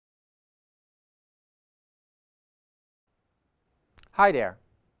Hi there!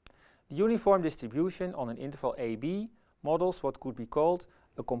 The uniform distribution on an interval AB models what could be called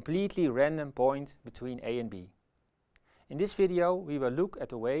a completely random point between A and B. In this video we will look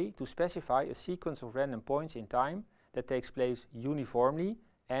at a way to specify a sequence of random points in time that takes place uniformly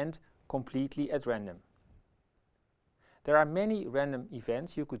and completely at random. There are many random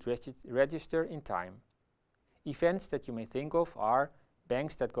events you could register in time. Events that you may think of are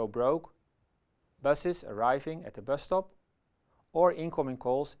banks that go broke, buses arriving at the bus stop, or incoming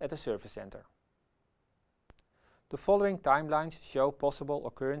calls at a service center. The following timelines show possible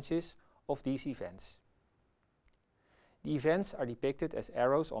occurrences of these events. The events are depicted as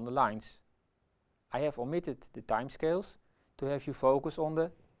arrows on the lines. I have omitted the timescales to have you focus on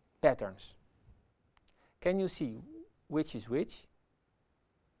the patterns. Can you see which is which?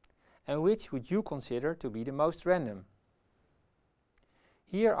 And which would you consider to be the most random?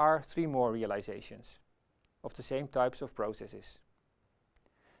 Here are three more realizations of the same types of processes.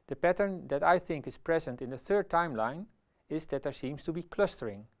 The pattern that I think is present in the third timeline is that there seems to be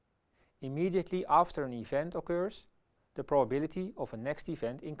clustering. Immediately after an event occurs, the probability of a next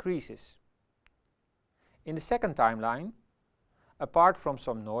event increases. In the second timeline, apart from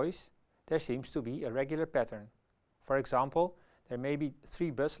some noise, there seems to be a regular pattern. For example, there may be 3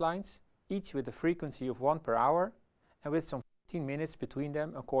 bus lines, each with a frequency of 1 per hour and with some 15 minutes between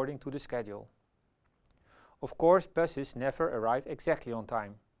them according to the schedule. Of course, buses never arrive exactly on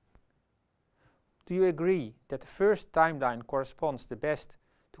time. Do you agree that the first timeline corresponds the best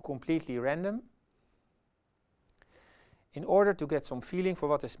to completely random? In order to get some feeling for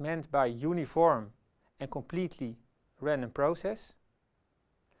what is meant by uniform and completely random process,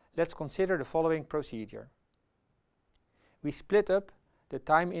 let's consider the following procedure. We split up the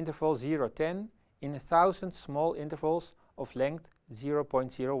time interval 0-10 in 1,000 small intervals of length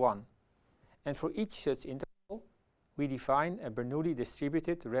 0.01, and for each such interval we define a Bernoulli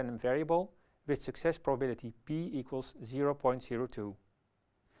distributed random variable with success probability p equals 0.02.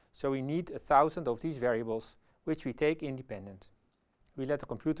 So we need 1,000 of these variables, which we take independent. We let the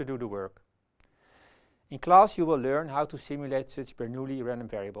computer do the work. In class you will learn how to simulate such Bernoulli random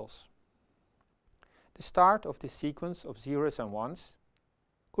variables. The start of this sequence of zeros and ones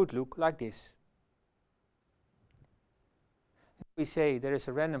could look like this. We say there is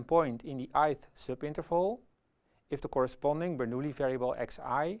a random point in the ith subinterval if the corresponding Bernoulli variable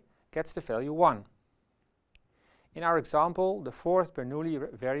xi gets the value 1. In our example, the fourth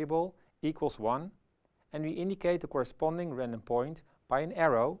Bernoulli variable equals 1, and we indicate the corresponding random point by an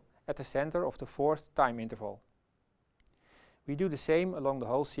arrow at the center of the fourth time interval. We do the same along the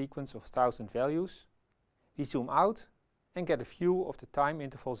whole sequence of 1,000 values. We zoom out and get a view of the time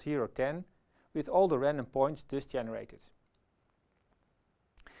interval 0-10 with all the random points thus generated.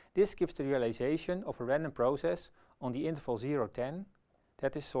 This gives the realization of a random process on the interval 0-10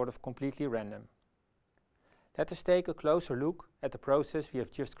 that is sort of completely random. Let us take a closer look at the process we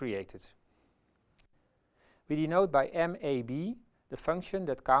have just created. We denote by MAB the function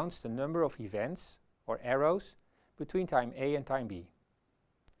that counts the number of events, or arrows, between time A and time B.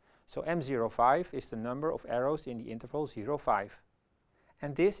 So M05 is the number of arrows in the interval 0-5.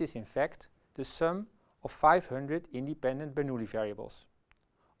 And this is in fact the sum of 500 independent Bernoulli variables,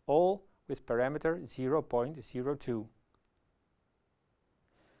 all with parameter 0.02.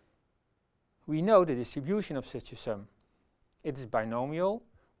 We know the distribution of such a sum. It is binomial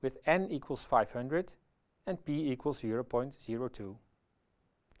with n equals 500 and p equals 0.02.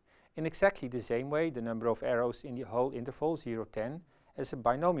 In exactly the same way, the number of arrows in the whole interval 0-10 has a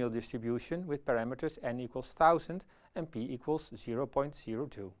binomial distribution with parameters n equals 1000 and p equals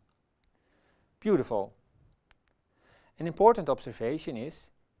 0.02. Beautiful! An important observation is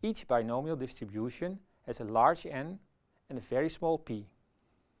each binomial distribution has a large n and a very small p.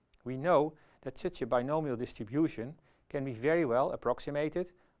 We know that such a binomial distribution can be very well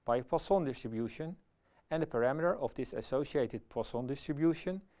approximated by a Poisson distribution, and the parameter of this associated Poisson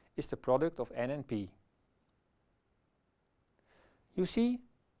distribution is the product of n and p. You see,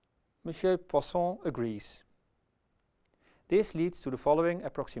 Monsieur Poisson agrees. This leads to the following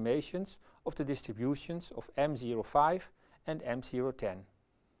approximations of the distributions of M05 and M010.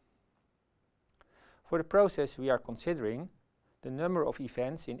 For the process we are considering, the number of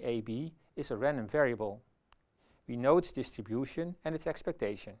events in AB is a random variable. We know its distribution and its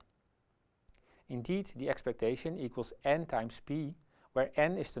expectation. Indeed, the expectation equals n times p, where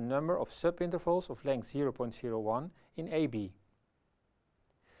n is the number of subintervals of length 0.01 in AB.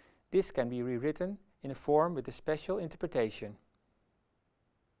 This can be rewritten in a form with a special interpretation.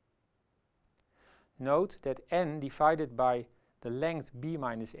 Note that n divided by the length b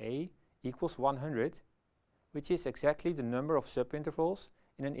minus a equals 100, which is exactly the number of subintervals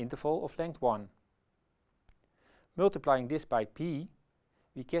in an interval of length 1. Multiplying this by p,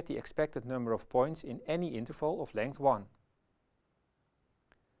 we get the expected number of points in any interval of length 1.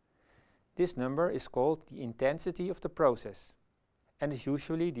 This number is called the intensity of the process and is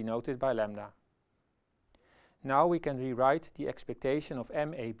usually denoted by lambda. Now we can rewrite the expectation of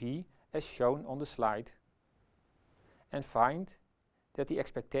MAB as shown on the slide and find that the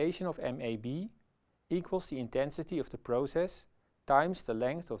expectation of MAB equals the intensity of the process times the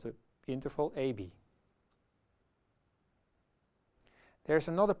length of the interval AB. There is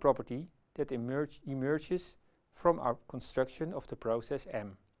another property that emerges from our construction of the process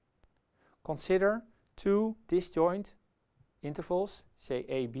M. Consider two disjoint intervals, say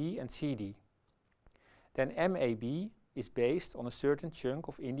AB and CD. Then MAB is based on a certain chunk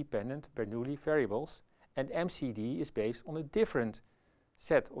of independent Bernoulli variables and MCD is based on a different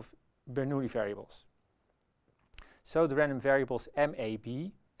set of Bernoulli variables. So the random variables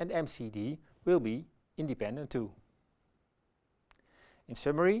MAB and MCD will be independent too. In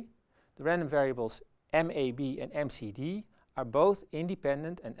summary, the random variables MAB and MCD are both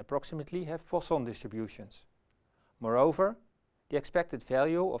independent and approximately have Poisson distributions. Moreover, the expected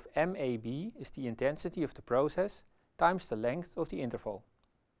value of MAB is the intensity of the process times the length of the interval.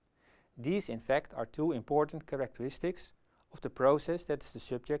 These in fact are two important characteristics of the process that is the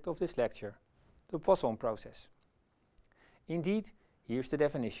subject of this lecture, the Poisson process. Indeed, here's the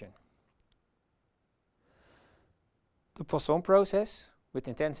definition. The Poisson process with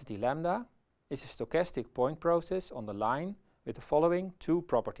intensity lambda is a stochastic point process on the line with the following two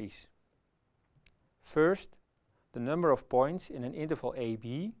properties. First, the number of points in an interval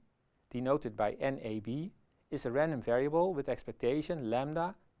AB, denoted by NAB, is a random variable with expectation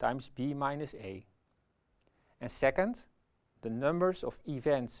lambda times B minus A. And second, the numbers of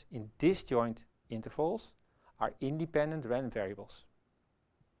events in disjoint intervals are independent random variables.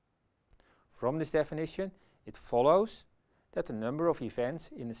 From this definition, it follows that the number of events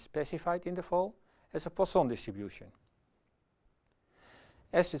in a specified interval has a Poisson distribution.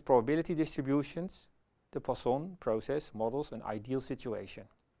 As with probability distributions, the Poisson process models an ideal situation.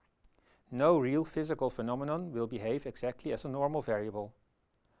 No real physical phenomenon will behave exactly as a normal variable.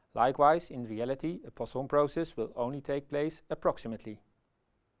 Likewise, in reality, a Poisson process will only take place approximately.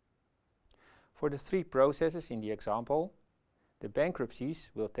 For the three processes in the example, the bankruptcies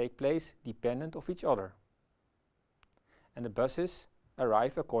will take place dependent of each other, and the buses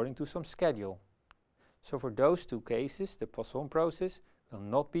arrive according to some schedule. So for those two cases, the Poisson process will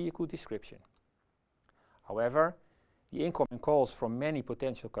not be a good description. However, the incoming calls from many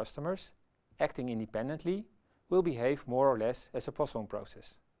potential customers acting independently will behave more or less as a Poisson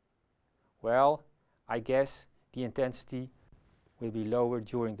process. Well, I guess the intensity will be lower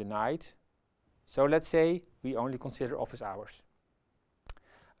during the night, so let's say we only consider office hours.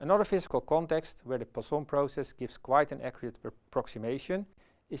 Another physical context where the Poisson process gives quite an accurate approximation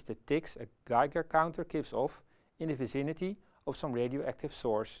is the ticks a Geiger counter gives off in the vicinity of some radioactive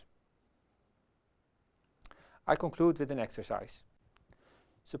source. I conclude with an exercise.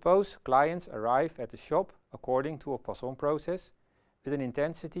 Suppose clients arrive at the shop according to a Poisson process with an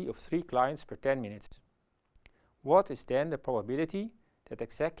intensity of 3 clients per 10 minutes. What is then the probability that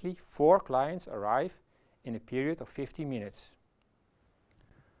exactly 4 clients arrive in a period of 50 minutes?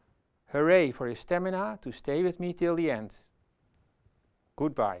 Hooray for your stamina to stay with me till the end.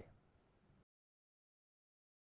 Goodbye.